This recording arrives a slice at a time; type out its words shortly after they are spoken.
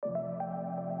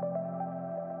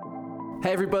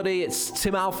Hey everybody, it's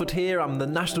Tim Alford here. I'm the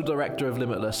National Director of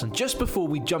Limitless, and just before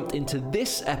we jumped into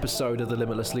this episode of the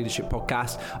Limitless Leadership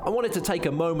Podcast, I wanted to take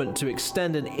a moment to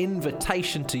extend an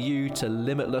invitation to you to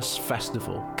Limitless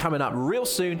Festival, coming up real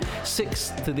soon,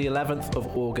 6th to the 11th of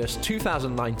August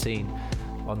 2019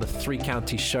 on the Three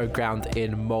Counties Showground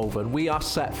in Malvern. We are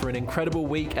set for an incredible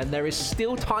week, and there is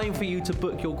still time for you to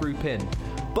book your group in.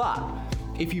 But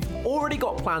if you've already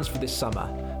got plans for this summer,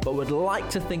 but would like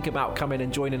to think about coming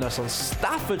and joining us on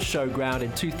Stafford Showground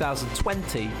in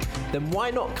 2020, then why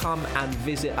not come and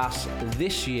visit us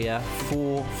this year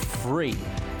for free?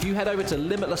 If you head over to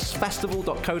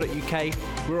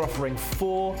limitlessfestival.co.uk, we're offering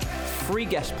 4 free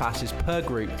guest passes per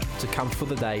group to come for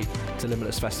the day to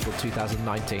Limitless Festival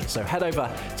 2019. So head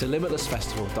over to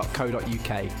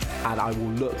limitlessfestival.co.uk and I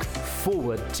will look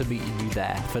forward to meeting you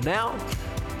there. For now,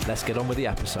 let's get on with the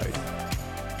episode.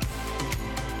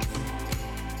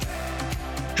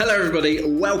 Hello everybody,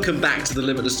 welcome back to the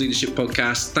Limitless Leadership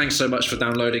Podcast. Thanks so much for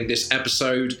downloading this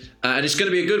episode. And it's going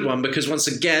to be a good one because once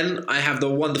again, I have the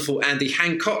wonderful Andy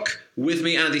Hancock with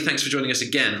me. Andy, thanks for joining us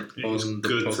again on the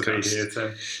podcast. Good to be here,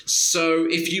 Tim. So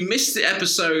if you missed the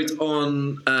episode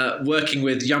on working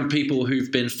with young people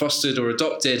who've been fostered or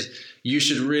adopted, you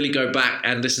should really go back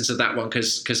and listen to that one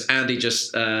because Andy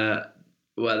just...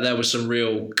 well, there was some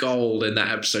real gold in that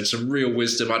episode, some real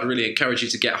wisdom. I'd really encourage you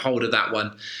to get hold of that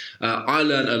one. I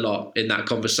learned a lot in that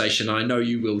conversation. I know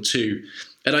you will too.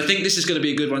 And I think this is going to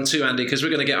be a good one too, Andy, because we're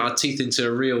going to get our teeth into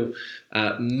a real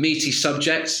meaty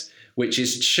subject, which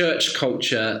is church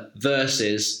culture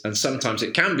versus, and sometimes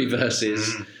it can be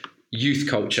versus, youth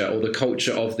culture or the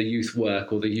culture of the youth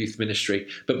work or the youth ministry.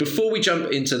 But before we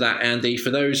jump into that, Andy,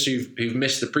 for those who've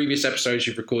missed the previous episodes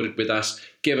you've recorded with us,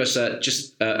 give us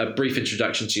just a brief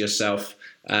introduction to yourself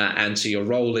and to your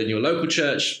role in your local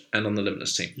church and on the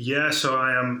Limitless team. Yeah, so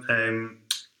I am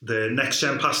the next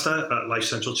gen pastor at Life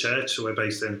Central Church. So we're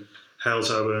based in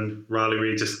Halesowen, Raleigh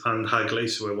Regis and Hagley.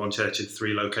 So we're one church in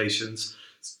 3 locations,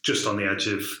 just on the edge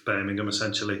of Birmingham,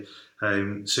 essentially.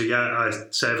 So I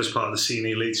serve as part of the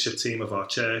senior leadership team of our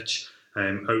church,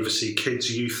 oversee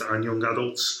kids, youth and young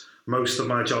adults. Most of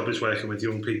my job is working with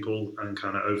young people and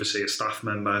kind of oversee a staff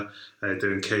member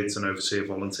doing kids and oversee a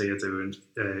volunteer doing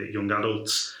young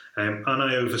adults. And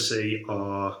I oversee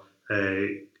our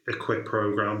Equip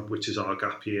programme, which is our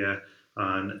gap year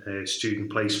and student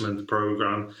placement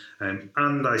programme.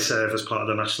 And I serve as part of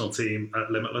the national team at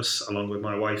Limitless, along with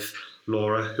my wife,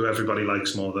 Laura, who everybody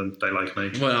likes more than they like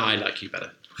me. Well, I like you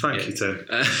better. Thank you, Tim.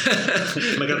 Can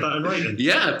I get that in writing?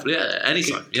 Yeah,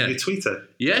 anytime. Can you tweet it?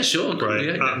 Yeah, sure. Great.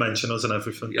 Yeah. Mention us and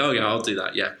everything. Oh, yeah, I'll do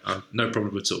that. Yeah, no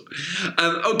problem at all.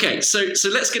 Okay, so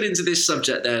let's get into this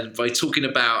subject then by talking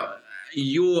about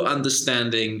your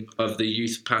understanding of the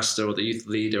youth pastor or the youth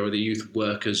leader or the youth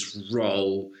worker's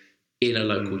role in a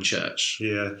local church.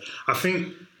 Yeah, I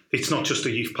think it's not just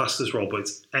a youth pastor's role, but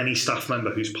it's any staff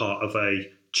member who's part of a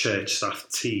church staff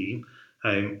team.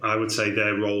 I would say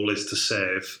their role is to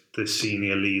serve the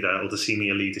senior leader or the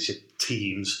senior leadership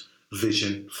team's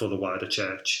vision for the wider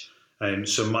church.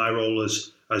 So my role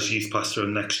as youth pastor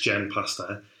and next gen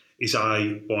pastor is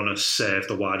I want to serve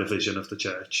the wider vision of the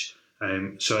church.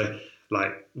 So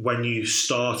like when you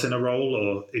start in a role,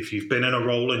 or if you've been in a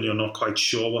role and you're not quite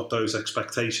sure what those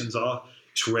expectations are,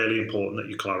 it's really important that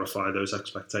you clarify those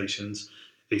expectations.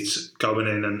 It's going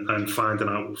in and finding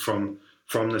out from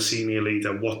the senior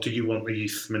leader, what do you want the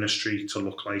youth ministry to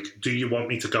look like? Do you want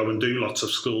me to go and do lots of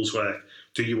schools work?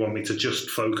 Do you want me to just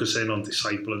focus in on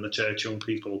discipling the church young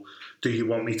people? Do you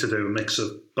want me to do a mix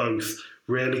of both?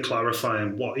 Really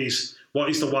clarifying what is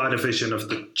the wider vision of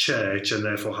the church, and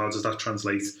therefore how does that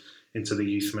translate into the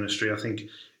youth ministry? I think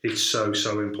it's so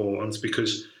important,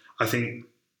 because I think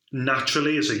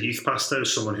naturally as a youth pastor,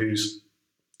 as someone who's,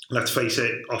 let's face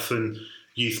it, often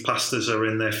youth pastors are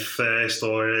in their first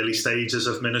or early stages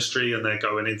of ministry and they're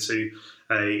going into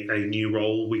a new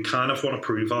role. We kind of want to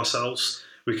prove ourselves.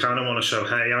 We kind of want to show,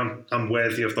 hey, I'm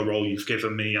worthy of the role you've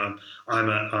given me. I'm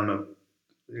a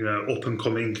up and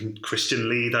coming Christian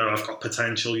leader. I've got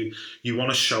potential. You want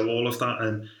to show all of that,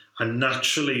 and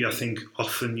naturally, I think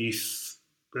often youth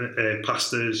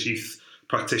pastors, youth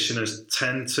practitioners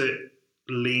tend to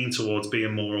lean towards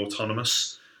being more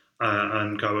autonomous.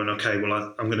 And going, okay,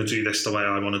 well, I'm going to do this the way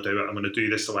I want to do it. I'm going to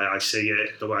do this the way I see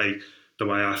it, the way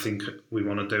I think we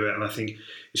want to do it. And I think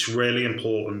it's really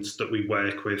important that we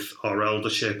work with our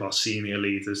eldership, our senior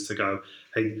leaders, to go,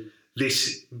 hey,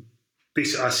 this,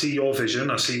 I see your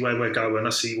vision. I see where we're going. I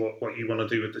see what you want to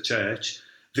do with the church.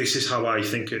 This is how I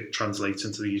think it translates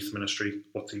into the youth ministry.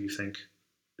 What do you think?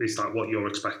 Is that what you're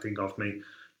expecting of me?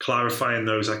 Clarifying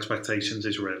those expectations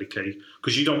is really key,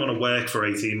 because you don't want to work for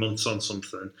 18 months on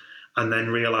something and then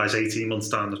realise 18 months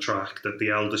down the track that the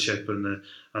eldership and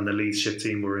the leadership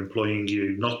team were employing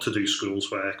you not to do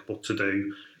schools work, but to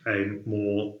do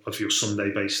more of your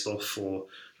Sunday-based stuff. Or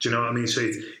do you know what I mean? So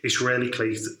it's really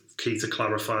key to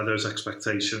clarify those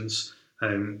expectations.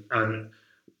 And a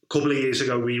couple of years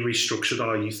ago, we restructured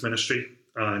our youth ministry,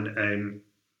 and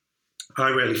I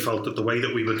really felt that the way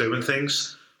that we were doing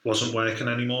things wasn't working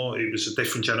anymore. It was a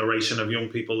different generation of young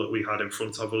people that we had in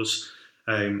front of us.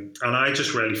 And I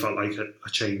just really felt like a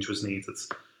change was needed.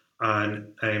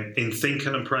 And in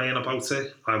thinking and praying about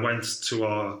it, I went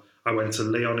to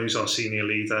Leon, who's our senior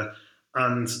leader,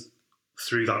 and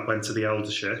through that went to the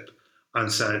eldership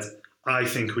and said, I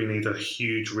think we need a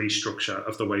huge restructure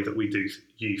of the way that we do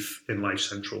youth in Life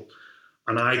Central.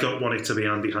 And I don't want it to be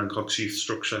Andy Hancock's youth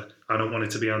structure. I don't want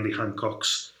it to be Andy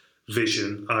Hancock's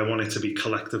vision. I want it to be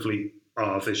collectively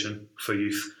our vision for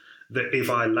youth. That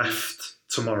if I left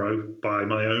tomorrow by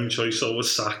my own choice or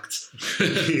was sacked,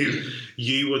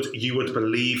 you would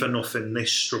believe enough in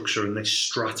this structure and this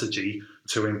strategy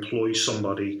to employ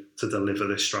somebody to deliver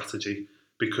this strategy.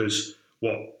 Because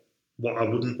what I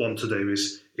wouldn't want to do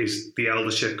is the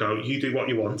eldership go, you do what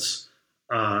you want,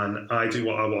 and I do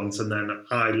what I want, and then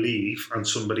I leave, and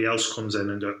somebody else comes in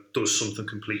and does something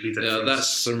completely different. Yeah, that's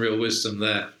some real wisdom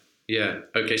there. Yeah.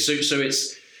 Okay. So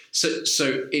it's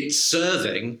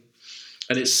serving,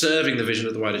 and it's serving the vision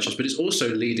of the wider church, but it's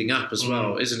also leading up as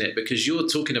well, isn't it? Because you're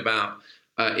talking about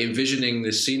envisioning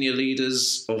the senior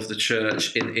leaders of the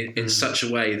church in such a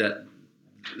way that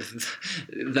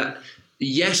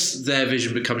yes, their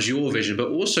vision becomes your vision, but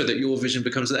also that your vision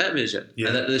becomes their vision,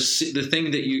 and that the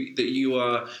thing that you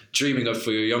are dreaming of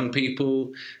for your young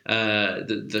people,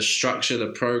 the structure, the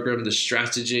program, the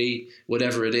strategy,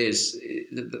 whatever it is,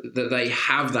 that they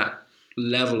have that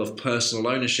level of personal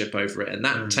ownership over it, and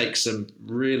that takes some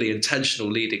really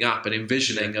intentional leading up and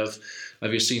envisioning of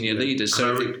your senior leaders.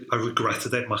 So I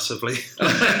regretted it massively,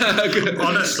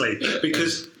 honestly,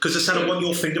 because I said I want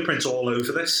your fingerprints all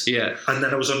over this. Yeah. And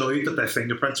then I was annoyed that their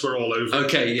fingerprints were all over.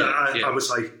 Okay. It. I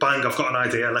was like, bang, I've got an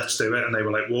idea, let's do it. And they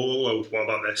were like, whoa, what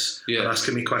about this? Yeah. And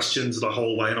asking me questions the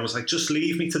whole way. And I was like, just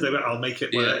leave me to do it. I'll make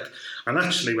it work. And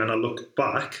actually, when I look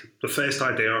back, the first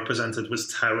idea I presented was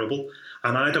terrible.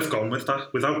 And I'd have gone with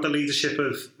that. Without the leadership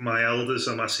of my elders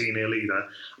and my senior leader,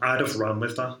 I'd have run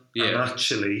with that. Yeah. And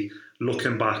actually,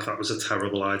 looking back, that was a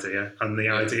terrible idea. And the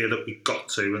idea that we got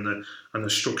to and the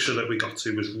structure that we got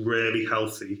to was really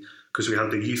healthy, because we had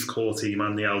the youth core team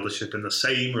and the eldership in the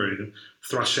same room,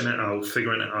 thrashing it out,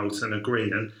 figuring it out and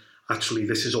agreeing, actually,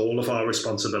 this is all of our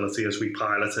responsibility as we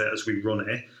pilot it, as we run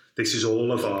it. This is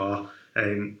all of our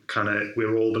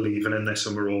we're all believing in this,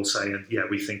 and we're all saying, yeah,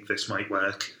 we think this might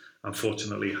work.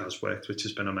 Unfortunately, it has worked, which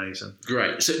has been amazing.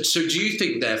 Great. So do you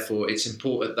think, therefore, it's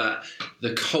important that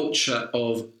the culture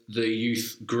of the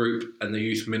youth group and the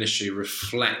youth ministry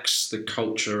reflects the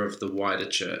culture of the wider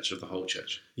church, of the whole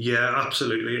church? Yeah,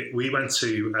 absolutely. We went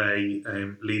to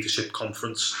a leadership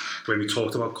conference where we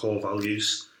talked about core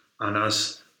values. And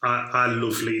as I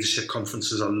love leadership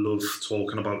conferences, I love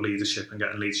talking about leadership and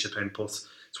getting leadership input.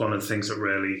 It's one of the things that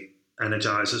really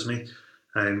energises me.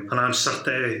 And I'm sat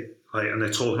there, and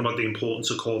they're talking about the importance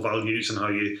of core values and how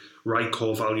you write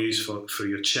core values for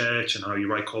your church and how you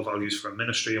write core values for a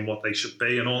ministry and what they should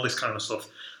be and all this kind of stuff.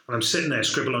 And I'm sitting there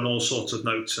scribbling all sorts of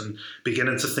notes and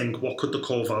beginning to think, what could the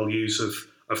core values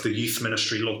of the youth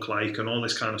ministry look like and all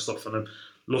this kind of stuff. And I'm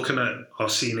looking at our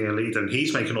senior leader, and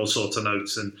he's making all sorts of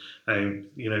notes, and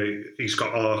he's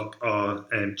got our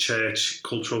church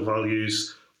cultural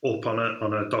values up on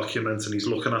a document, and he's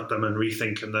looking at them and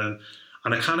rethinking them.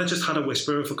 And I kind of just had a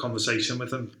whisper of a conversation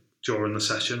with him during the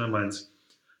session and went,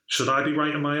 should I be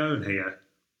writing my own here,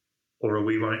 or are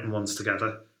we writing ones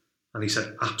together? And he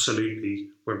said, absolutely,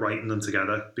 we're writing them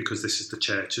together because this is the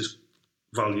church's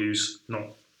values, not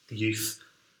youth.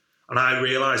 And I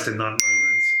realised in that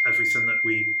moment, everything that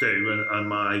we do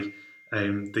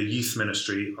and the youth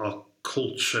ministry, our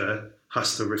culture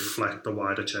has to reflect the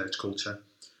wider church culture.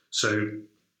 So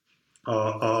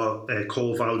our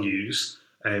core values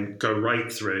go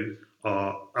right through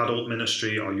our adult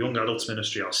ministry, our young adults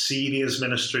ministry, our seniors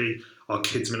ministry, our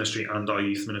kids ministry, and our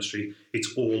youth ministry.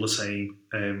 It's all the same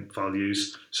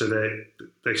values. So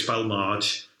they spell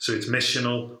Marge. So it's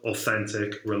missional,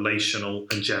 authentic, relational,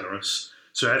 and generous.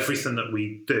 So everything that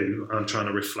we do, I'm trying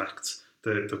to reflect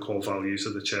the core values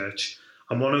of the church.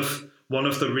 And one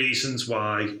of the reasons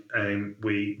why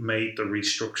we made the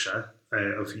restructure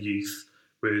of youth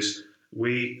was,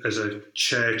 we as a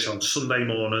church on Sunday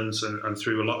mornings and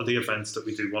through a lot of the events that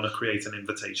we do want to create an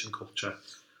invitation culture.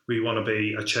 We want to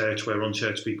be a church where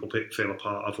unchurched people feel a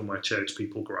part of and where church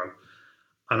people grow.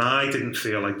 And I didn't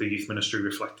feel like the youth ministry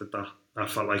reflected that. I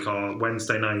felt like our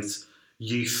Wednesday night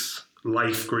youth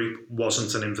life group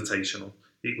wasn't an invitational.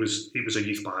 It was a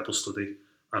youth Bible study.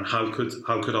 And how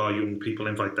could our young people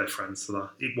invite their friends to that?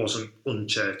 It wasn't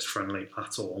unchurch friendly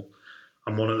at all.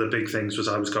 And one of the big things was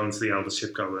I was going to the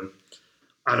eldership going,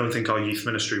 I don't think our youth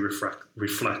ministry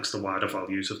reflects the wider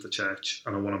values of the church,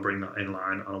 and I want to bring that in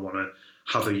line, and I want to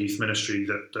have a youth ministry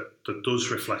that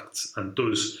does reflect and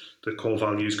does the core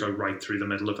values go right through the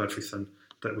middle of everything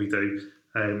that we do.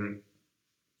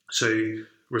 So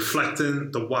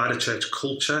reflecting the wider church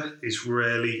culture is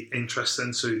really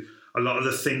interesting. So a lot of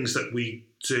the things that we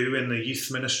do in the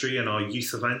youth ministry and our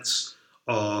youth events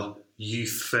are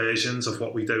youth versions of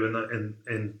what we do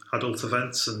in adult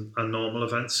events and normal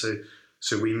events.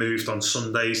 So we moved on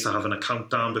Sundays to having a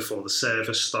countdown before the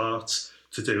service starts,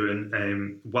 to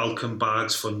doing welcome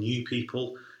bags for new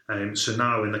people. So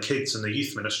now in the kids and the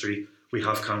youth ministry, we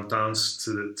have countdowns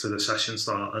to the session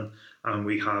starting, and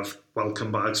we have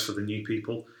welcome bags for the new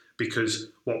people, because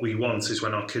what we want is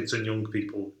when our kids and young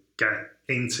people get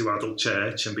into adult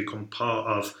church and become part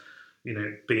of,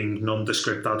 being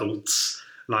nondescript adults,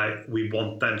 like we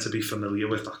want them to be familiar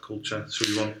with that culture. So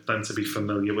we want them to be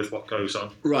familiar with what goes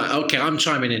on. Right, okay, I'm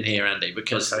chiming in here, Andy,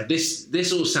 because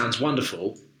this all sounds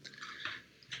wonderful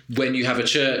when you have a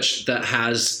church that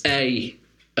has A,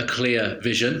 clear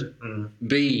vision,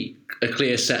 B, a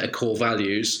clear set of core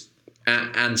values,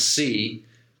 and C,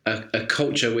 a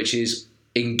culture which is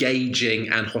engaging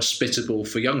and hospitable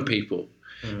for young people.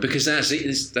 Because that's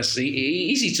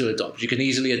easy to adopt. You can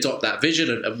easily adopt that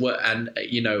vision and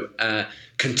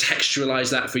contextualize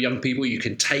that for young people. You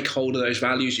can take hold of those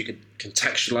values. You can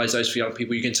contextualize those for young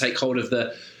people. You can take hold of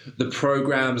the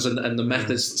programs and the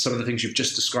methods, some of the things you've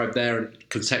just described there, and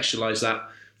contextualize that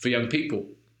for young people.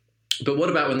 But what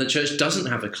about when the church doesn't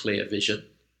have a clear vision?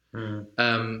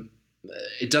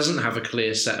 It doesn't have a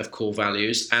clear set of core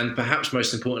values, and perhaps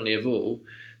most importantly of all,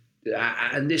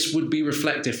 and this would be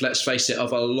reflective, let's face it,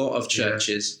 of a lot of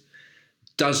churches,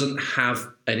 doesn't have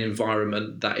an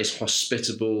environment that is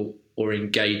hospitable or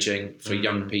engaging for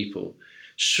young people.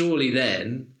 Surely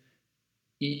then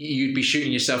you'd be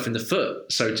shooting yourself in the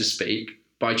foot, so to speak,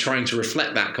 by trying to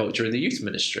reflect that culture in the youth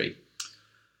ministry.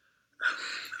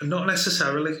 Not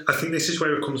necessarily. I think this is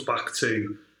where it comes back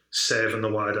to serving the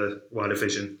wider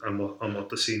vision and what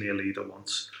the senior leader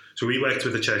wants. So we worked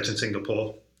with a church in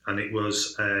Singapore, and it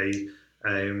was a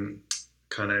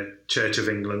kind of Church of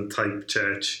England type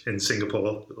church in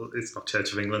Singapore. It's not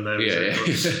Church of England there,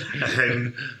 is it?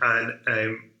 And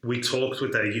we talked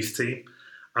with their youth team,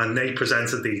 and they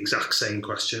presented the exact same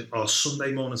question. Our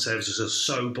Sunday morning services are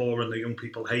so boring, the young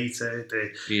people hate it.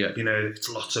 It's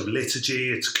lots of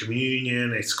liturgy, it's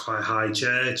communion, it's quite high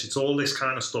church, it's all this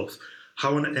kind of stuff.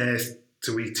 How on earth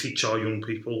do we teach our young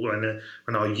people when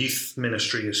our youth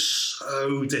ministry is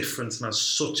so different and has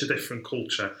such a different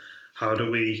culture? How do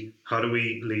we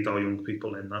lead our young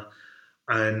people in that?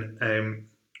 And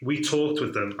we talked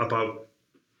with them about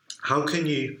how can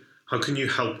you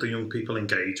help the young people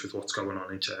engage with what's going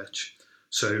on in church?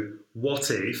 So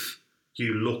what if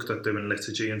you looked at doing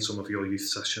liturgy in some of your youth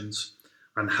sessions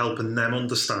and helping them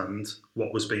understand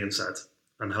what was being said,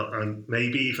 and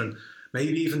maybe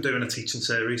even doing a teaching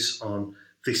series on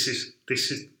this is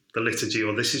the liturgy,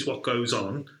 or this is what goes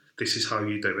on, this is how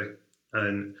you do it,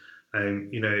 and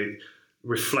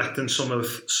reflecting some of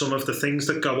the things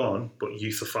that go on, but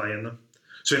youthifying them.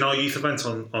 So in our youth event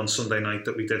on Sunday night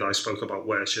that we did, I spoke about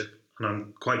worship, and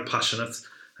I'm quite passionate.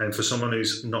 And for someone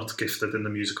who's not gifted in the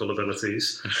musical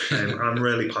abilities, I'm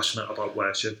really passionate about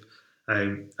worship.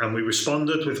 And we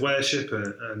responded with worship,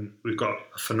 and we've got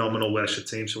a phenomenal worship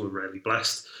team, so we're really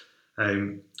blessed.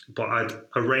 But I'd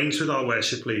arranged with our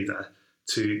worship leader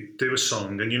to do a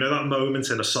song, and that moment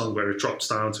in a song where it drops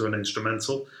down to an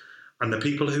instrumental, and the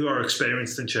people who are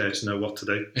experienced in church know what to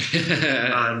do.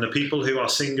 And the people who are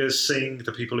singers sing,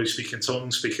 the people who speak in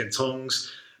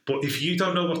tongues. But if you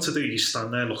don't know what to do, you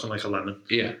stand there looking like a lemon.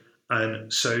 Yeah.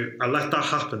 And so I let that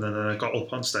happen, and then I got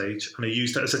up on stage and I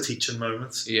used it as a teaching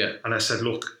moment. Yeah. And I said,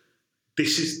 look,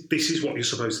 this is what you're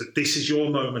supposed to. This is your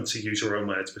moment to use your own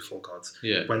words before God.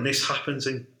 Yeah. When this happens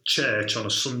in church on a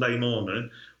Sunday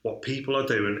morning, what people are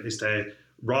doing is they're,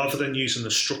 rather than using the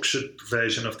structured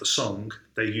version of the song,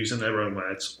 they're using their own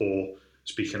words or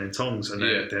speaking in tongues, and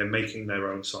they're making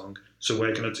their own song. So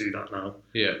we're going to do that now.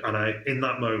 Yeah. And I, in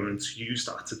that moment, used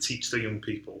that to teach the young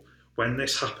people, when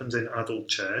this happens in adult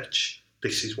church,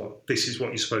 this is what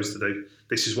you're supposed to do.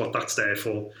 This is what that's there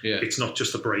for. Yeah. It's not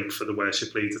just a break for the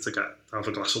worship leader to have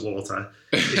a glass of water.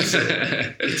 It's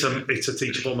a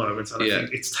teachable moment, and I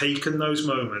think it's taken those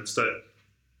moments that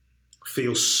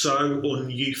feel so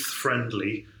un-youth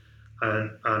friendly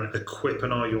and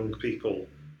equipping our young people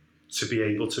to be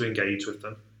able to engage with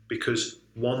them. Because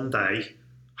one day,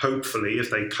 hopefully, if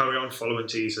they carry on following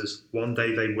Jesus, one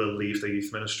day they will leave the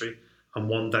youth ministry, and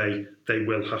one day they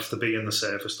will have to be in the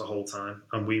service the whole time.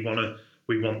 And we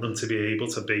want them to be able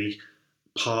to be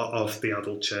part of the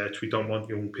adult church. We don't want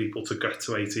young people to get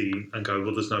to 18 and go,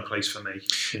 well, there's no place for me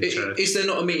in church. Is there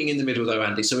not a meeting in the middle though,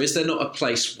 Andy? So is there not a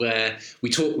place where we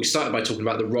started by talking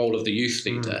about the role of the youth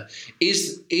leader?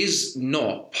 Is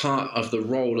not part of the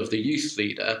role of the youth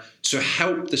leader to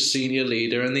help the senior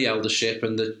leader and the eldership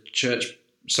and the church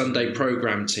Sunday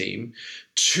program team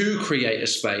to create a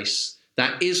space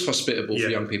that is hospitable for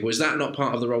young people? Is that not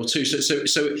part of the role too? So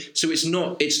it's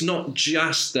not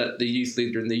just that the youth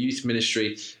leader and the youth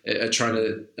ministry are trying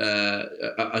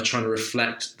to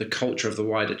reflect the culture of the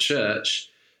wider church,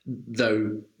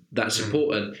 though that's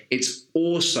important. It's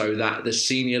also that the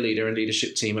senior leader and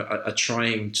leadership team are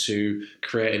trying to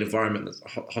create an environment that's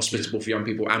hospitable for young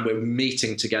people, and we're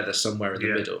meeting together somewhere in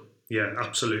the middle. Yeah,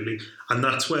 absolutely. And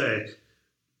that's where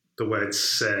the word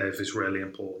serve is really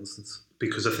important,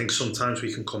 because I think sometimes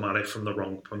we can come at it from the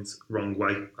wrong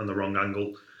way and the wrong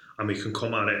angle, and we can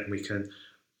come at it and we can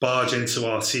barge into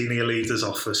our senior leader's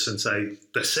office and say,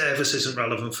 the service isn't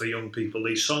relevant for young people,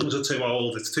 these songs are too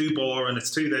old, it's too boring,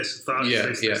 it's too this, it's that,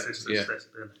 this.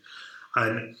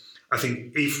 And I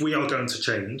think if we are going to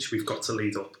change, we've got to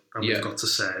lead up and we've got to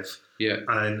serve.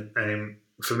 And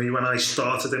for me, when I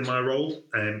started in my role,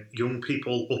 young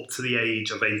people up to the age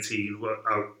of 18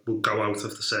 would go out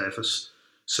of the service.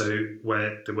 So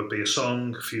where there would be a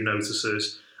song, a few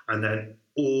notices, and then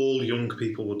all young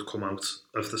people would come out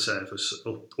of the service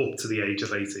up to the age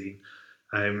of 18.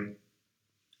 And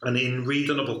in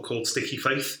reading a book called Sticky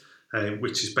Faith,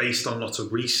 which is based on lots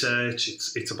of research,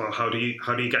 it's about how do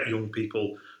you get young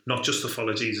people not just to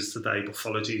follow Jesus today, but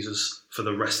follow Jesus for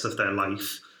the rest of their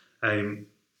life. And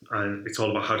it's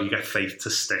all about how do you get faith to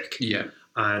stick. Yeah.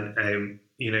 And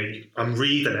I'm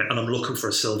reading it and I'm looking for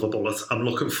a silver bullet. I'm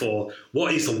looking for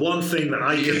what is the one thing that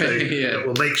I can do that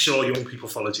will make sure young people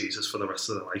follow Jesus for the rest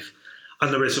of their life.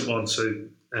 And there isn't one. So,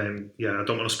 I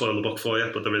don't want to spoil the book for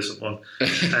you, but there isn't one.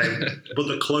 But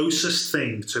the closest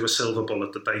thing to a silver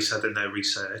bullet that they said in their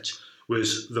research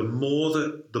was the more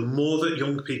that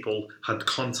young people had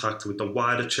contact with the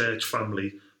wider church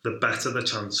family, the better the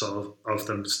chance of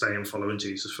them staying following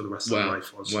Jesus for the rest of their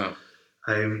life was. Wow.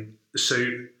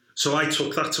 So I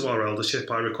took that to our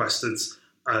eldership. I requested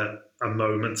a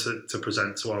moment to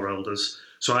present to our elders.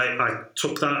 So I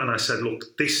took that and I said,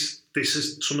 look, this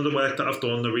is some of the work that I've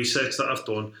done, the research that I've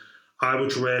done. I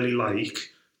would really like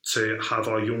to have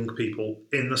our young people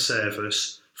in the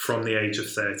service from the age of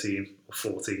 13 or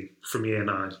 14, from year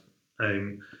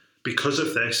 9. Because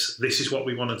of this is what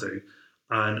we want to do.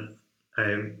 And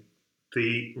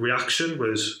the reaction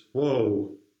was, whoa,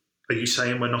 are you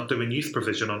saying we're not doing youth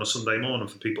provision on a Sunday morning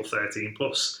for people 13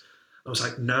 plus? I was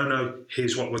like, no,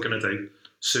 here's what we're going to do.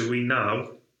 So we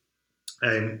now,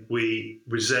 we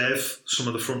reserve some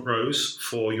of the front rows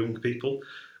for young people.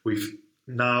 We've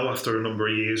now, after a number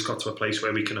of years, got to a place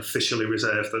where we can officially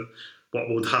reserve them. What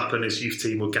would happen is youth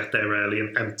team would get there early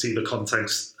and empty the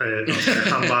contents of their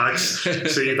handbags.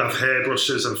 So you'd have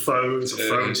hairbrushes and phones and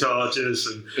phone chargers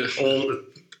and all the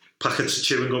packets of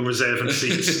chewing gum reserving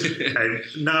seats.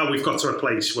 Now we've got to a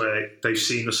place where they've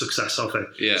seen the success of it.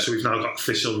 Yeah. So we've now got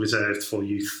official reserved for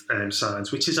youth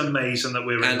signs, which is amazing that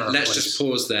we're in that place. And let's just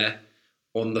pause there.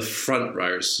 On the front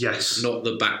rows, yes, not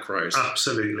the back rows.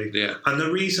 Absolutely, yeah. And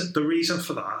the reason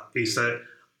for that is that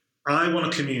I want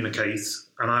to communicate,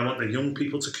 and I want the young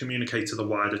people to communicate to the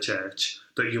wider church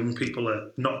that young people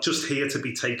are not just here to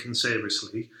be taken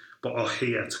seriously, but are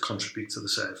here to contribute to the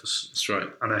service. That's right,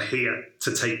 and are here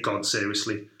to take God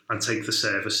seriously and take the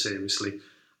service seriously.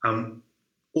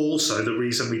 Also, the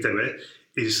reason we do it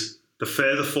is the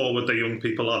further forward the young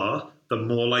people are, the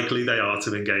more likely they are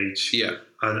to engage. Yeah.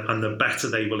 And the better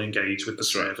they will engage with the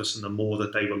service, and the more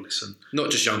that they will listen.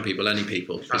 Not just young people, any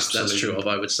people. That's true of,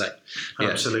 I would say. Yeah.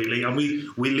 Absolutely. And we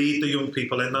lead the young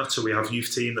people in that. So we have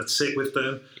youth team that sit with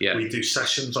them. Yeah. We do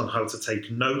sessions on how to take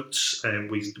notes,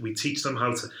 and we teach them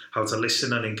how to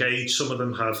listen and engage. Some of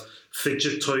them have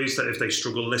fidget toys that if they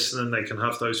struggle listening, they can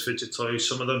have those fidget toys.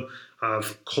 Some of them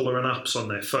have colouring apps on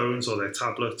their phones or their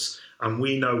tablets. And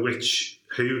we know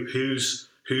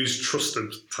who's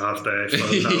trusted to have their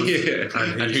phone now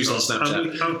and who's on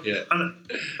Snapchat. And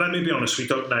let me be honest, we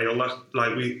don't nail that.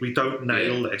 Like we don't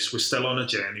nail this. We're still on a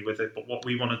journey with it. But what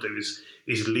we want to do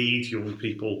is lead young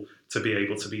people to be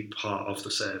able to be part of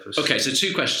the service. Okay, so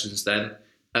 2 questions then.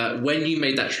 When you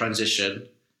made that transition,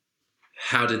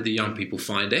 how did the young people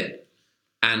find it?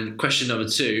 And question number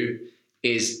 2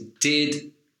 is,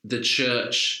 did the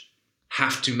church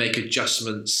have to make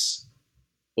adjustments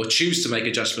or choose to make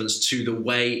adjustments to the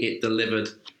way it delivered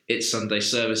its Sunday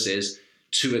services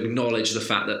to acknowledge the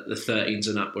fact that the 13s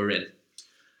and up were in?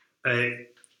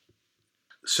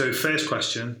 So first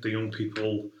question, the young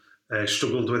people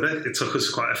struggled with it. It took us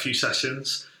quite a few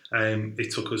sessions.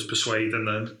 It took us persuading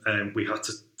them. We had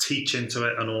to teach into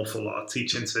it an awful lot,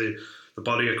 teach into the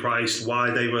body of Christ, why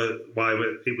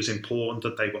it was important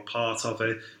that they were part of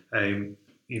it.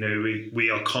 We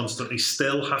are constantly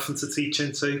still having to teach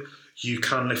into, you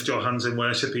can lift your hands in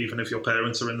worship even if your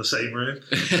parents are in the same room.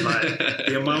 Like,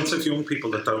 the amount of young people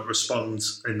that don't respond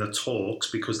in the talks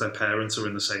because their parents are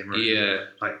in the same room,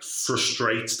 like,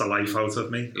 frustrates the life out of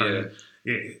me. Yeah.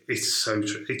 It's so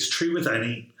true. It's true with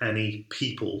any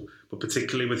people, but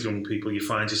particularly with young people, you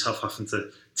find yourself having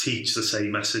to teach the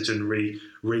same message and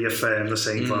reaffirm the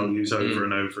same values over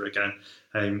and over again.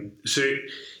 So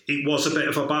it was a bit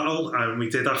of a battle, and we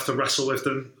did have to wrestle with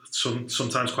them,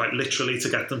 sometimes quite literally, to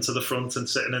get them to the front and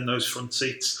sitting in those front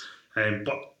seats.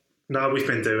 But now we've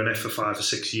been doing it for 5 or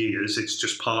 6 years. It's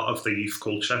just part of the youth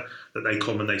culture that they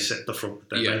come and they sit at the front with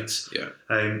their mates. Yeah.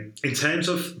 In terms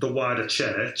of the wider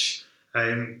church,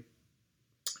 I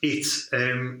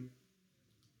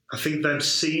think them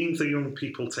seeing the young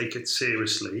people take it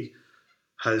seriously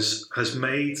has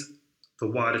made the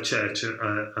wider church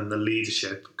and the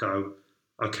leadership go,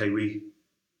 okay, we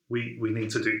need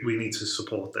to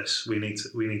support this. We need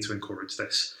to encourage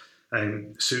this.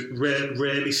 So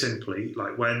really simply,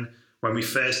 like when we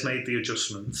first made the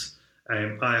adjustment,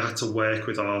 I had to work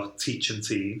with our teaching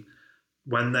team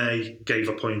when they gave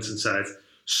a point and said,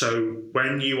 so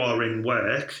when you are in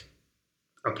work,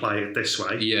 apply it this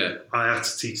way. Yeah. I had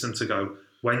to teach them to go,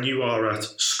 when you are at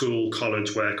school,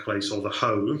 college, workplace, or the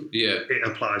home, it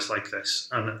applies like this.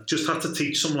 And just had to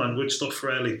teach some language stuff,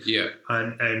 really. Yeah.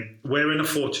 And we're in a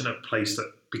fortunate place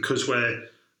that because we're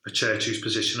a church who's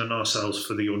positioning ourselves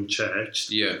for the unchurched,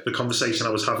 the conversation I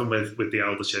was having with the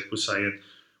eldership was saying,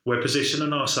 we're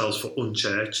positioning ourselves for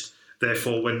unchurched,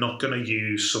 therefore we're not going to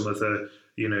use some of the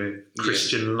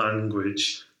Christian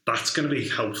language. That's going to be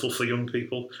helpful for young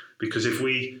people, because if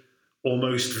we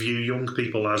almost view young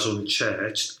people as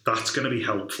unchurched, that's going to be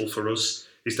helpful for us.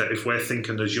 Is that if we're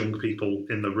thinking there's young people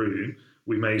in the room,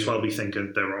 we may as well be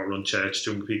thinking there are unchurched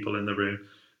young people in the room,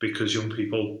 because young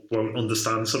people won't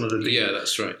understand some of the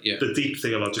the deep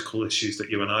theological issues that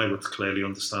you and I would clearly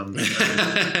understand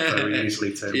very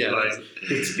easily, Tim.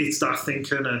 It's that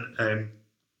thinking, and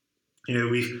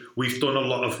we've done a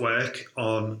lot of work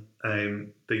on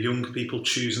the young people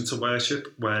choosing to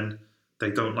worship when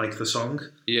they don't like the song.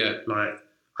 Yeah. Like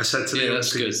I said to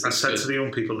the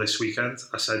young people this weekend,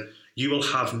 I said, you will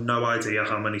have no idea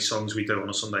how many songs we do on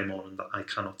a Sunday morning that I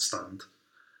cannot stand.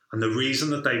 And the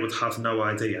reason that they would have no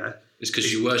idea is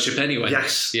because you worship anyway.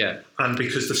 Yes. Yeah. And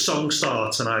because the song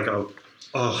starts and I go,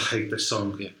 oh, I hate this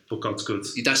song, but God's good.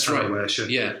 That's right. I worship.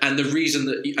 Yeah. And the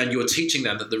reason and you're teaching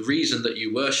them that the reason that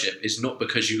you worship is not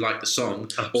because you like the song,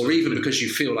 or even because you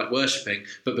feel like worshipping,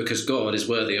 but because God is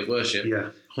worthy of worship.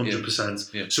 Yeah,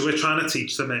 100%. Yeah. So we're trying to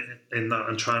teach them in that,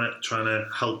 and trying to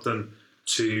help them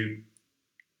to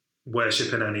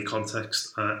worship in any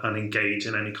context and engage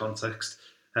in any context.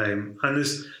 And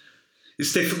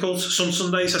it's difficult. Some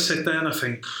Sundays I sit there and I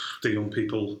think, the young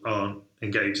people aren't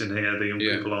engaging here, the young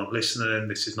people aren't listening,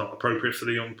 this is not appropriate for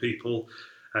the young people.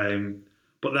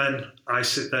 But then I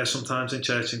sit there sometimes in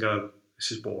church and go,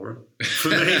 this is boring for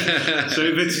me. So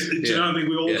if it's, do you know what I mean?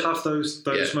 We all have those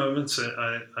moments.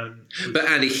 But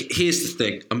Andy, here's the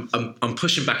thing. I'm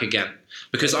pushing back again,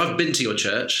 because I've been to your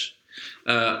church.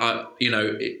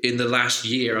 In the last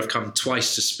year I've come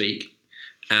twice to speak,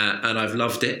 and I've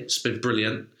loved it. It's been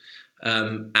brilliant.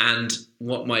 And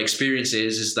what my experience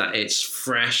is that it's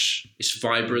fresh, it's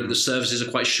vibrant. The services are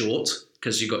quite short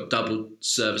because you've got double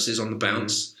services on the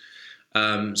bounce.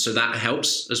 So that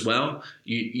helps as well.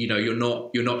 You're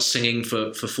not singing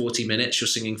for 40 minutes. You're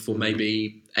singing for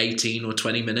maybe 18 or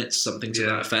 20 minutes, something to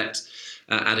that effect.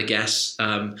 At a guess,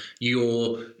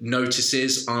 your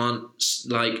notices aren't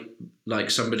like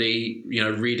somebody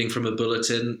reading from a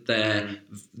bulletin.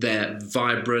 They're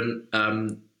vibrant,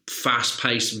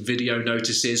 fast-paced video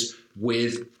notices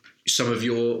with some of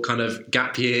your kind of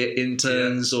gap year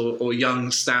interns or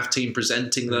young staff team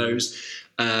presenting those.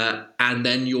 And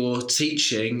then your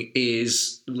teaching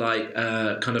is like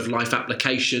kind of life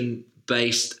application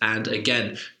based. And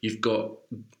again, you've got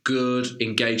good,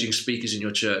 engaging speakers in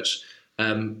your church.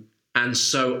 And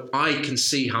so I can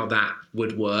see how that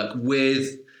would work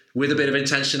with a bit of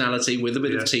intentionality, with a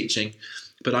bit of teaching.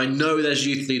 But I know there's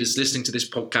youth leaders listening to this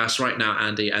podcast right now,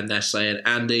 Andy, and they're saying,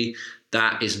 Andy,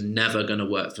 that is never going to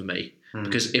work for me.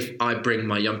 Because if I bring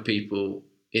my young people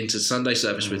into Sunday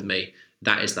service with me,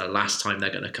 that is the last time they're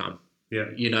going to come. Yeah.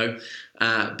 You know,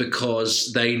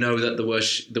 because they know that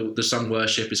the sung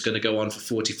worship is going to go on for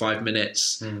 45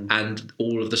 minutes, and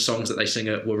all of the songs that they sing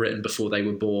were written before they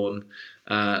were born.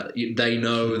 They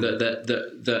know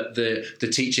that the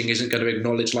teaching isn't going to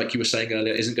acknowledge, like you were saying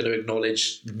earlier, isn't going to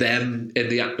acknowledge them in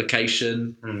the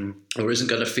application, or isn't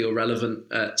going to feel relevant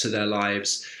to their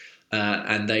lives,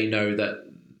 and they know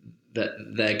that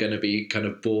they're going to be kind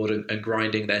of bored and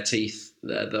grinding their teeth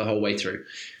the whole way through.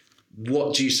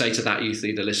 What do you say to that youth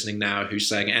leader listening now who's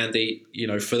saying, Andy, you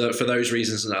know, for those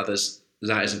reasons and others,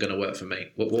 that isn't going to work for me?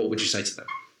 What would you say to them?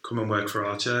 Come and work for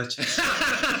our church.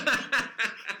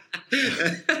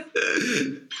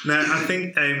 No, I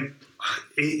think the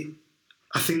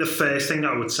first thing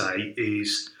I would say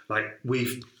is, like,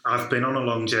 I've been on a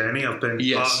long journey. I've been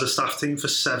part of the staff team for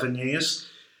 7 years.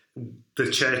 The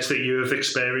church that you have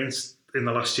experienced in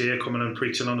the last year, coming and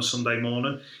preaching on a Sunday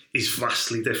morning, is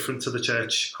vastly different to the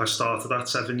church I started at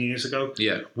 7 years ago.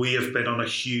 Yeah. We have been on a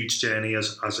huge journey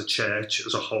as a church,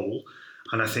 as a whole.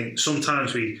 And I think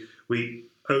sometimes we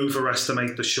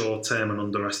overestimate the short term and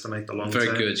underestimate the long term.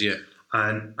 Very good, yeah.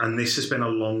 And this has been a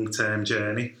long-term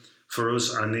journey for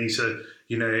us. And these are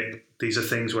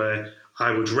things where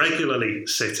I would regularly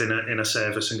sit in a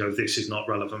service and go, this is not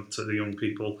relevant to the young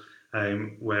people.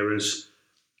 Whereas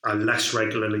I less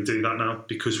regularly do that now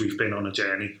because we've been on a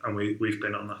journey, and we've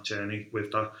been on that journey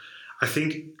with that. I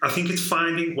think it's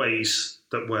finding ways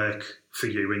that work for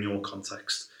you in your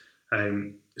context.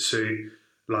 So,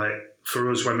 like,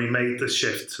 for us, when we made the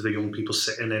shift to the young people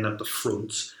sitting in at the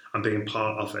front and being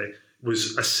part of it,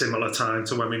 was a similar time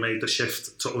to when we made the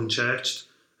shift to unchurched,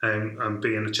 and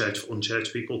being a church for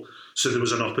unchurched people. So there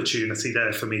was an opportunity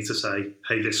there for me to say,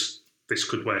 hey, this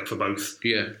could work for both.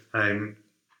 Yeah.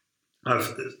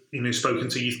 I've spoken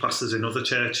to youth pastors in other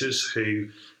churches who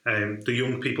the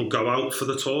young people go out for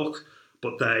the talk,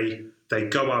 but they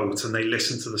go out and they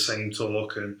listen to the same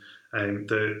talk, and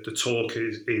the talk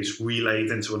is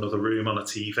relayed into another room on a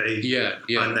TV. Yeah.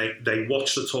 And they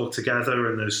watch the talk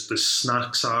together, and there's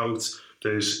snacks out.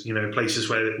 There's places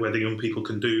where the young people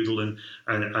can doodle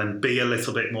and be a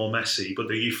little bit more messy, but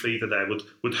the youth leader there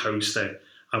would host it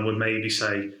and would maybe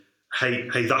say,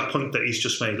 Hey, that point that he's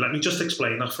just made, let me just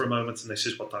explain that for a moment, and this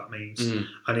is what that means.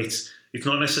 And it's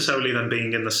not necessarily them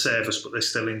being in the service, but they're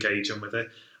still engaging with it.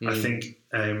 I think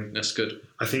that's good.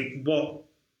 I think what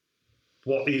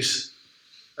is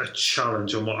a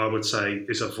challenge, and what I would say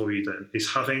is avoiding, is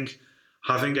having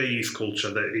a youth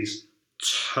culture that is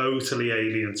totally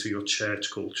alien to your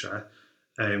church culture.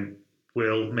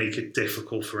 Will make it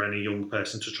difficult for any young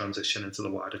person to transition into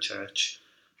the wider church,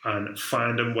 and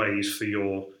finding ways for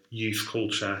your youth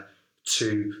culture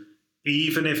to,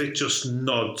 even if it just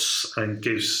nods and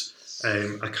gives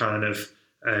a kind of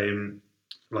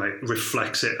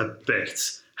reflects it a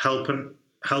bit, helping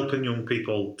young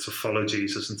people to follow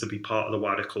Jesus and to be part of the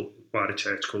wider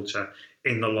church culture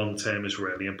in the long term is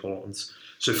really important.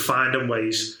 So finding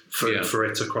ways for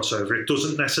it to cross over. It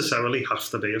doesn't necessarily have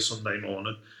to be a Sunday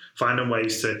morning. Finding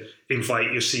ways to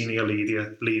invite your senior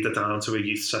leader down to a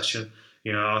youth session.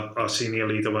 Our senior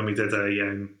leader, when we did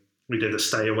a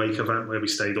stay awake event where we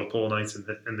stayed up all night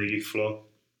in the youth floor.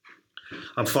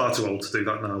 I'm far too old to do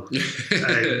that now,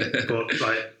 but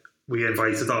we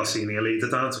invited our senior leader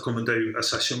down to come and do a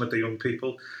session with the young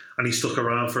people, and he stuck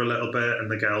around for a little bit, and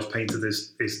the girls painted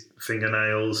his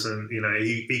fingernails, and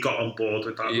he got on board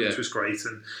with that, which was great,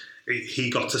 and he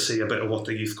got to see a bit of what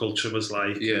the youth culture was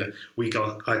like. Yeah,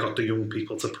 I got the young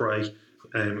people to pray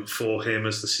for him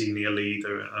as the senior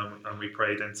leader, and we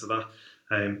prayed into that.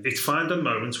 It's finding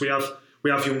moments. We have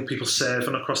young people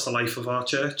serving across the life of our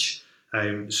church.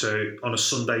 So on a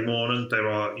Sunday morning, there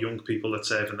are young people that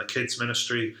serve in the kids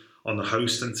ministry, on the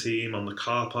hosting team, on the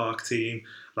car park team.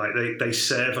 Like they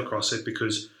serve across it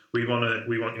because we want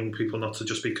young people not to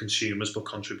just be consumers but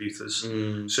contributors.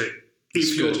 So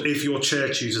if your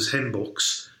church uses hymn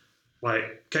books,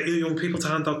 get your young people to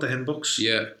hand out the hymn books.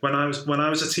 Yeah. When I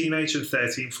was a teenager,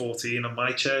 13, 14, and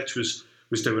my church was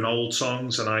doing old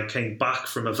songs, and I came back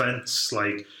from events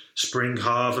like Spring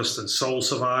Harvest and Soul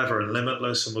Survivor and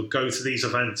Limitless, and would go to these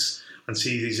events and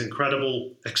see these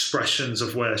incredible expressions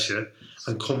of worship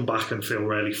and come back and feel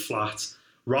really flat.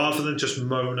 Rather than just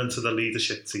moaning to the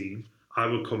leadership team, I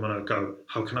would come and I'd go,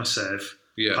 how can I serve?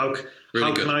 Yeah. How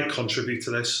Really can good. I contribute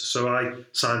to this? So I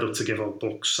signed up to give out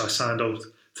books. I signed up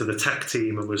to the tech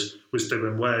team and was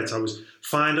doing words. I was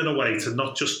finding a way to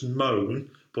not just moan,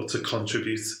 but to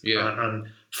contribute, and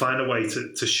find a way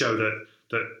to show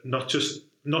that not just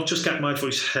not just get my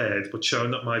voice heard, but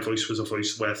showing that my voice was a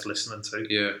voice worth listening to.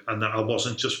 Yeah. And that I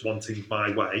wasn't just wanting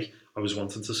my way, I was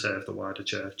wanting to serve the wider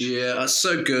church. Yeah, that's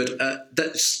so good.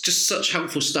 That's just such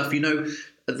helpful stuff. You know,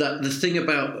 that the thing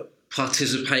about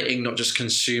participating, not just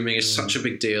consuming, is such a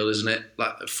big deal, isn't it?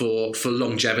 Like for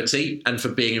longevity and for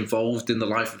being involved in the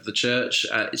life of the church.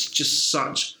 It's just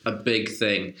such a big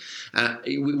thing.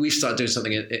 We started doing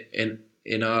something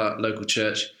in our local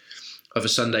church of a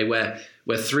Sunday where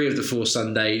 3 of the 4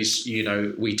 Sundays, you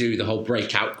know, we do the whole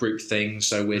breakout group thing.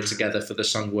 So we're together for the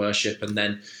sung worship, and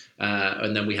then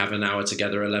we have an hour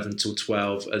together, 11 till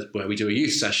 12, where we do a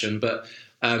youth session. But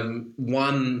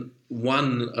one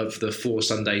of the 4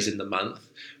 Sundays in the month,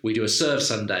 we do a serve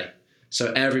Sunday.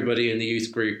 So everybody in the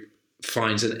youth group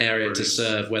finds an area to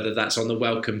serve, whether that's on the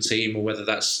welcome team or whether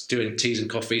that's doing teas and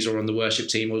coffees, or on the worship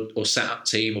team or set up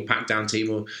team or pack down team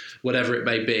or whatever it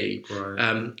may be,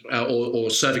 or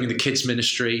serving in the kids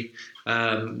ministry.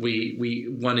 We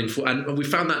 1 in 4, and we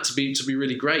found that to be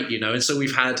really great, you know. And so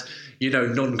we've had, you know,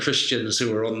 non-Christians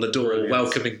who are on the door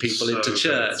welcoming people into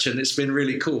church, and it's been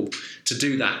really cool to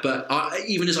do that. But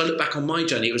even as I look back on my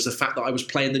journey, it was the fact that I was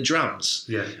playing the drums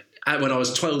when I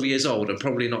was 12 years old and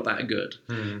probably not that good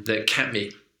that kept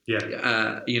me.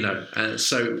 You know, and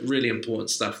so really important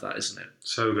stuff, that, isn't it?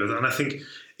 So good. And I think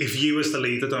if you as the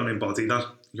leader don't embody that,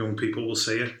 young people will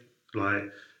see it.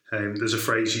 Like, there's a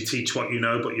phrase: you teach what you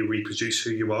know, but you reproduce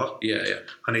who you are. Yeah.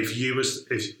 And if you as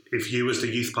the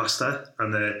youth pastor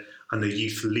and the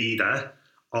youth leader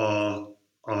are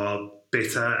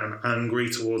bitter and angry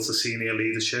towards the senior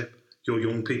leadership, your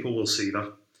young people will see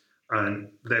that, and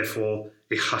therefore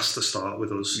it has to start with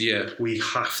us. Yeah. We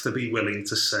have to be willing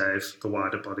to serve the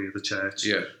wider body of the church.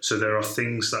 Yeah. So there are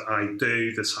things that I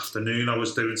do. This afternoon I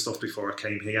was doing stuff before I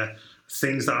came here.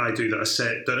 Things that I do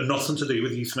that are nothing to do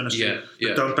with youth ministry,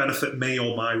 that don't benefit me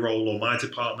or my role or my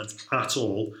department at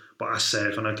all, but I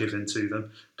serve and I give into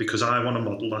them because I want to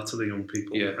model that to the young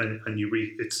people. Yeah. And you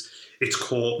read, it's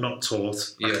caught, not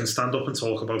taught. I can stand up and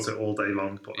talk about it all day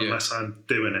long, but unless I'm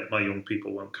doing it, my young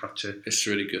people won't catch it. It's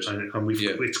really good. And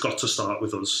it's got to start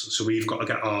with us. So we've got to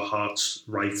get our hearts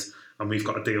right, and we've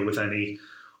got to deal with any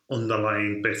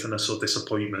underlying bitterness or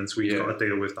disappointment. We've got to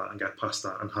deal with that and get past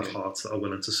that and have hearts that are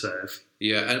willing to serve.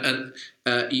 Yeah,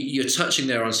 and you're touching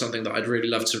there on something that I'd really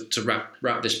love to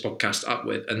wrap this podcast up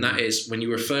with, and that is when you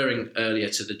were referring earlier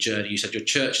to the journey, you said your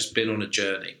church has been on a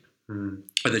journey. And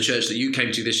the church that you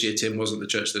came to this year, Tim, wasn't the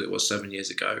church that it was 7 years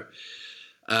ago.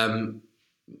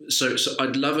 So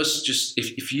I'd love us just,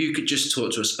 if you could just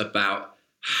talk to us about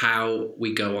how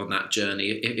we go on that journey.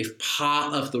 If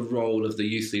part of the role of the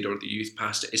youth leader or the youth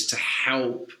pastor is to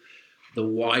help the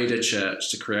wider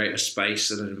church to create a space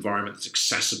and an environment that's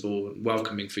accessible and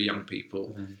welcoming for young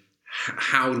people,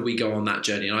 how do we go on that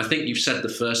journey? And I think you've said the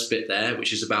first bit there,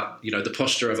 which is about, you know, the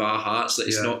posture of our hearts, that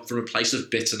it's not from a place of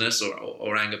bitterness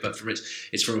or anger, but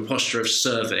it's from a posture of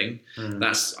serving.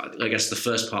 That's, I guess, the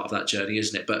first part of that journey,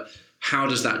 isn't it? But how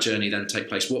does that journey then take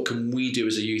place? What can we do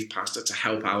as a youth pastor to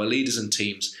help our leaders and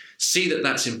teams see that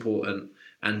that's important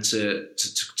and to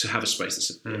have a space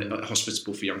that's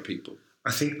hospitable for young people?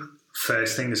 I think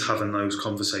first thing is having those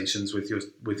conversations with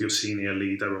your senior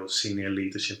leader or senior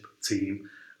leadership team.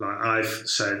 Like I've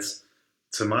said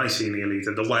to my senior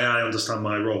leader, the way I understand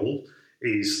my role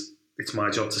is it's my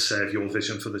job to serve your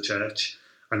vision for the church.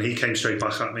 And he came straight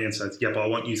back at me and said, yeah, but I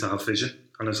want you to have vision.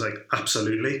 And I was like,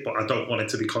 absolutely, but I don't want it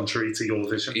to be contrary to your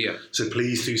vision. Yeah. So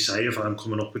please do say if I'm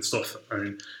coming up with stuff.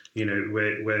 And, you know,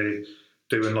 we're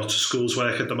doing lots of schools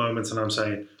work at the moment, and I'm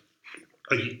saying,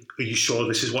 are you sure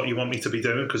this is what you want me to be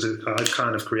doing? Because I've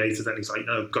kind of created it. And he's like,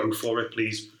 no, go for it.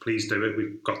 Please do it.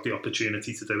 We've got the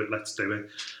opportunity to do it. Let's do it.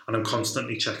 And I'm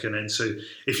constantly checking in. So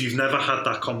if you've never had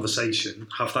that conversation,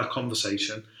 have that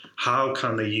conversation. How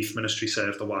can the youth ministry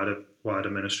serve the wider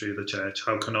ministry of the church?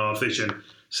 How can our vision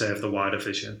serve the wider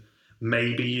vision?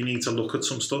 Maybe you need to look at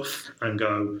some stuff and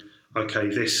go, okay,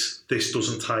 this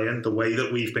doesn't tie in. The way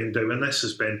that we've been doing this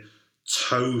has been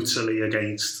totally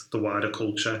against the wider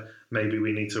culture. Maybe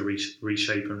we need to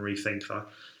reshape and rethink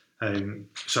that.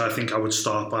 So I think I would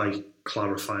start by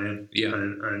clarifying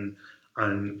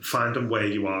and finding where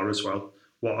you are as well.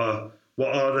 What are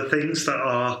the things that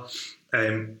are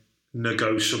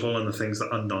negotiable and the things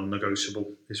that are non-negotiable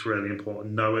is really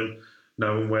important.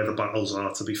 Knowing where the battles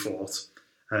are to be fought.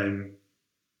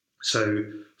 So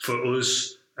for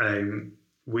us, when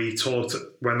we talked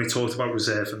about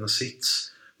reserving the seats,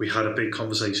 we had a big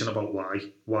conversation about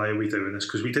why are we doing this?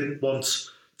 Because we didn't want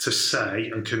to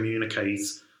say and communicate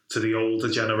to the older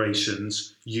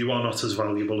generations, you are not as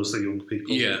valuable as the young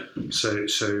people. Yeah.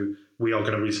 So we are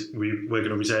going to we're going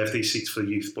to reserve these seats for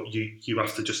youth, but you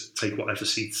have to just take whatever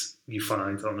seats you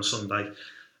find on a Sunday.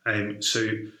 So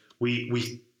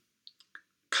we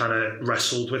kind of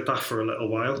wrestled with that for a little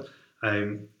while,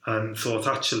 and thought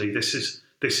actually this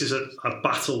is a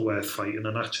battle worth fighting,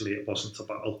 and actually it wasn't a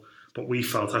battle, but we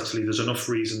felt actually there's enough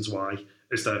reasons why.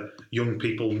 Is that young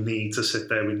people need to sit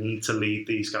there. We need to lead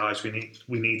these guys. We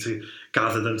need to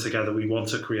gather them together. We want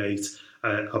to create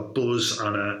a buzz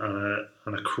and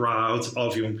a crowd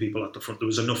of young people at the front. There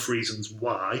was enough reasons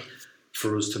why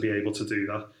for us to be able to do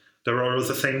that. There are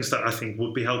other things that I think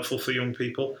would be helpful for young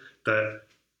people that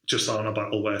just aren't a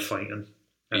battle worth fighting,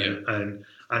 and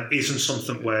isn't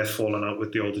something worth falling out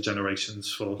with the older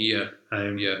generations for.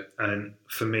 And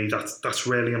for me, that's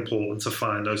really important to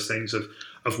find those things of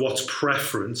what's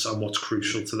preference and what's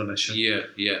crucial to the mission.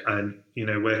 And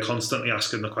we're constantly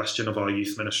asking the question of our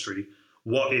youth ministry: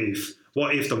 what if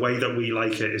the way that we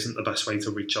like it isn't the best way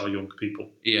to reach our young people?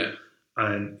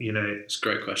 And it's a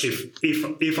great question.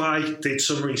 If I did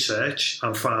some research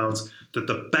and found that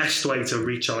the best way to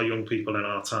reach our young people in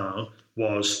our town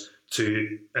was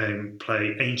to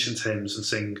play ancient hymns and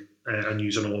sing and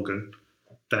use an organ,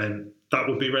 then that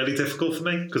would be really difficult for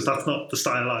me, because that's not the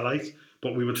style I like.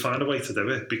 But we would find a way to do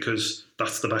it, because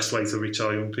that's the best way to reach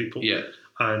our young people.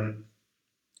 And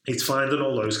it's finding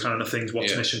all those kind of things,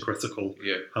 what's mission critical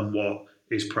and what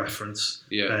is preference.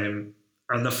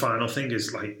 And the final thing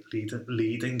is like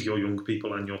leading your young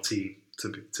people and your team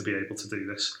to be able to do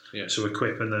this. So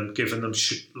equipping them, giving them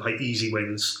like easy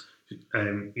wins,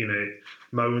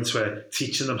 moments where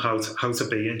teaching them how to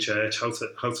be in church, how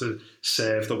to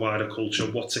serve the wider culture,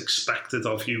 what's expected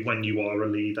of you when you are a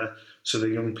leader. So the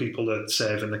young people that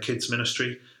serve in the kids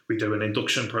ministry, we do an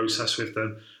induction process with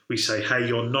them. We say, hey,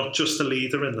 you're not just a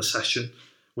leader in the session.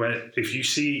 Where if you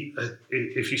see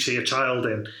a child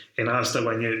in Asda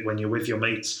when you're with your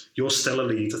mates, you're still a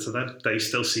leader to them. They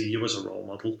still see you as a role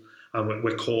model, and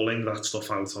we're calling that stuff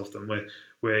out of them.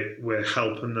 We're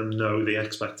helping them know the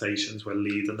expectations. We're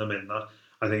leading them in that.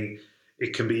 I think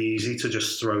it can be easy to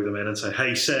just throw them in and say,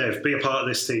 hey, serve, be a part of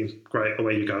this team. Great,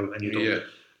 away you go, and you're done.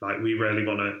 Like, we really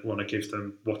want to give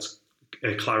them what's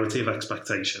a clarity of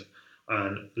expectation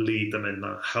and lead them in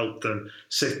that. Help them,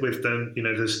 sit with them.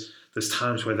 There's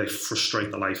times where they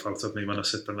frustrate the life out of me when I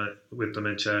sit with them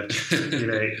in church.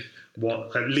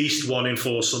 At least 1 in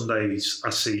 4 Sundays, I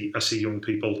see young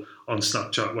people on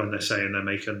Snapchat when they're saying they're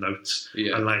making notes.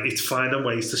 And it's finding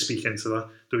ways to speak into that.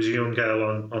 There was a young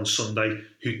girl on Sunday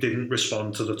who didn't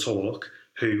respond to the talk,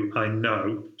 who I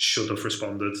know should have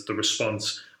responded. The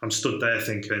response, I'm stood there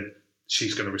thinking,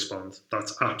 she's going to respond.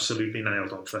 That's absolutely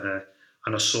nailed on for her.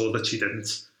 And I saw that she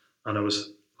didn't. And I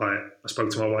was like, I spoke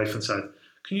to my wife and said,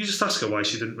 can you just ask her why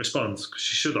she didn't respond? Because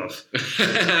she should have.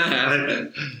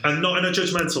 and not in a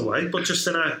judgmental way, but just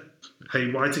in a,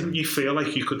 hey, why didn't you feel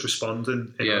like you could respond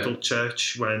in adult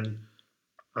church when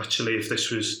actually if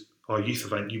this was our youth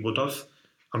event, you would have?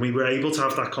 And we were able to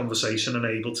have that conversation and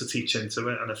able to teach into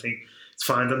it. And I think it's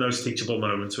finding those teachable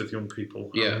moments with young people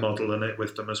and modelling it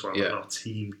with them as well, and our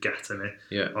team getting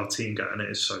it. Our team getting it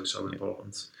is so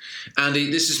important. Andy,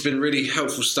 this has been really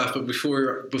helpful stuff, but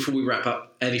before we wrap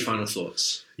up, any final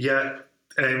thoughts?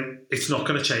 It's not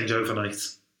going to change overnight.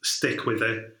 Stick with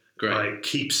it. Great. Like,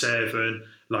 keep serving.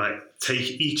 Like,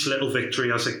 take each little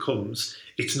victory as it comes.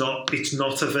 It's not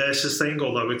a versus thing,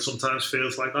 although it sometimes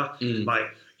feels like that.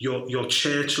 Like, your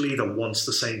church leader wants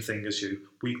the same thing as you.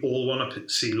 We all want to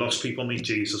see lost people meet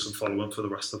Jesus and follow him for the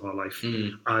rest of our life.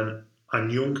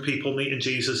 And young people meeting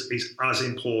Jesus is as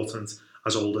important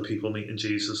as older people meeting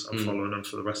Jesus and following him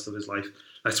for the rest of his life.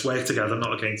 Let's work together,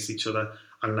 not against each other,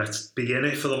 and let's be in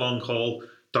it for the long haul.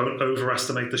 Don't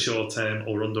overestimate the short term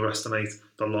or underestimate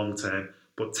the long term,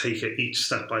 but take it each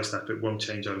step by step. It won't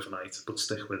change overnight, but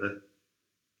stick with it.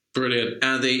 Brilliant,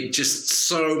 Andy. Just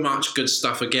so much good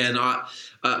stuff again.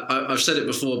 I've said it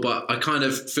before, but I kind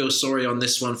of feel sorry on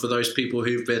this one for those people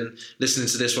who've been listening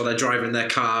to this while they're driving their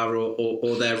car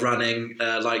or they're running.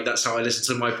 Like, that's how I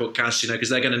listen to my podcast, because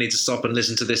they're going to need to stop and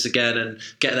listen to this again and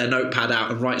get their notepad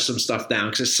out and write some stuff down,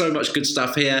 because there's so much good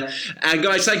stuff here. And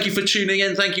guys, thank you for tuning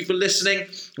in. Thank you for listening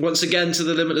once again to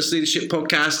the Limitless Leadership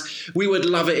Podcast. We would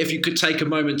love it if you could take a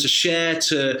moment to share,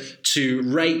 to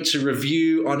rate, to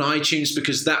review on iTunes,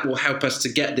 because that will help us to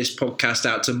get this podcast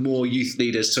out to more youth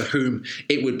leaders to whom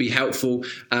it would be helpful.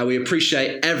 We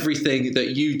appreciate everything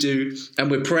that you do, and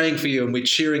we're praying for you and we're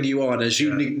cheering you on as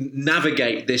you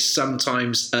navigate this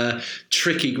sometimes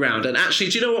tricky ground. And actually,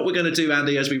 do you know what we're going to do,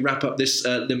 Andy, as we wrap up this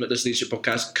Limitless Leadership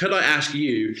Podcast? Could I ask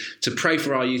you to pray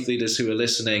for our youth leaders who are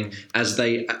listening, as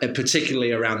they,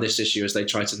 particularly around this issue, as they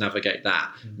try to navigate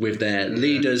that with their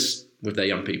leaders, with their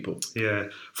young people. Yeah.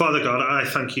 Father God, I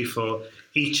thank you for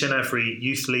each and every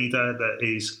youth leader that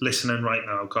is listening right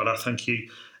now. God, I thank you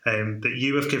that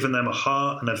you have given them a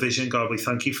heart and a vision. God, we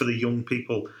thank you for the young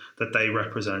people that they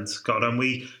represent. God, and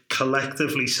we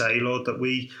collectively say, Lord, that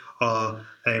we are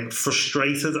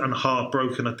frustrated and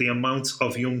heartbroken at the amount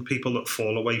of young people that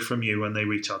fall away from you when they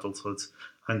reach adulthood.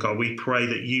 And God, we pray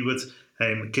that you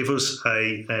would give us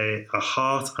a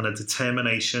heart and a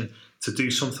determination to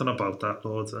do something about that,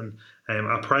 Lord. And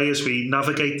I pray as we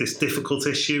navigate this difficult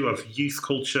issue of youth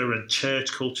culture and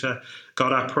church culture,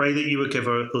 God, I pray that you would give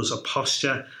us a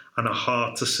posture and a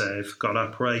heart to serve. God, I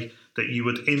pray that you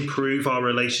would improve our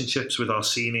relationships with our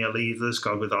senior leaders,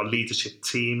 God, with our leadership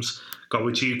teams. God,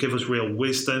 would you give us real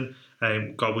wisdom?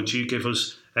 God, would you give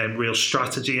us real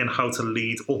strategy in how to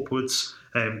lead upwards?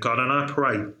 God, and I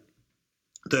pray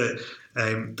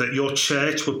that your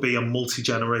church would be a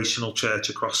multi-generational church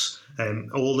across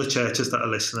all the churches that are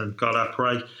listening. God, I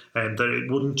pray that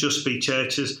it wouldn't just be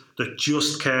churches that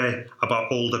just care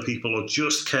about older people or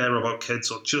just care about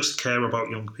kids or just care about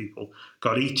young people.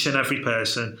 God, each and every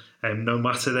person, no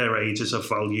matter their age, is of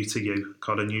value to you,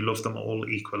 God, and you love them all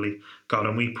equally. God,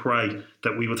 and we pray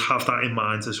that we would have that in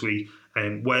mind as we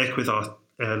work with our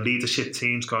leadership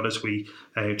teams, God, as we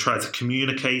try to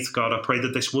communicate. God, I pray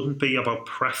that this wouldn't be about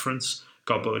preference,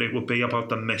 God, but it would be about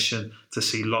the mission to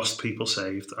see lost people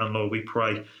saved. And Lord, we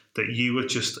pray that you would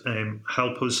just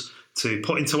help us to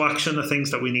put into action the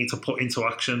things that we need to put into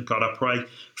action. God, I pray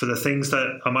for the things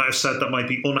that I might have said that might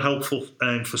be unhelpful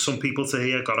for some people to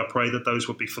hear. God, I pray that those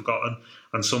would be forgotten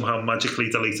and somehow magically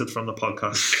deleted from the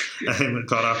podcast.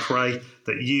 God, I pray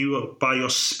that you, by your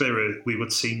Spirit, we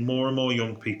would see more and more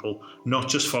young people not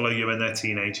just follow you in their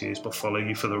teenage years, but follow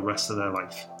you for the rest of their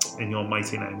life. In your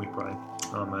mighty name we pray.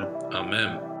 Amen.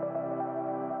 Amen.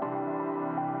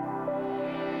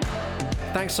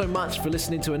 Thanks so much for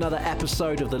listening to another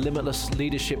episode of the Limitless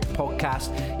Leadership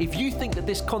Podcast. If you think that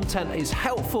this content is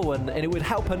helpful and it would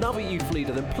help another youth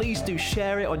leader, then please do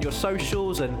share it on your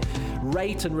socials and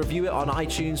rate and review it on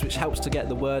iTunes, which helps to get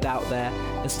the word out there.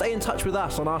 And stay in touch with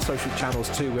us on our social channels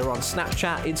too. We're on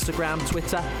Snapchat, Instagram,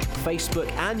 Twitter, Facebook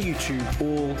and YouTube,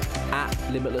 all at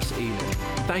Limitless Ealing.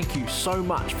 Thank you so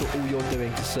much for all you're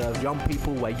doing to serve young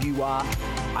people where you are.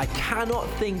 I cannot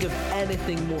think of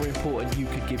anything more important you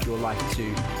could give your life to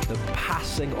than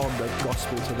passing on the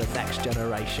gospel to the next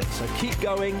generation. So keep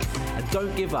going and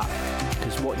don't give up,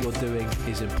 because what you're doing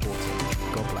is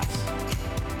important. God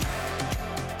bless.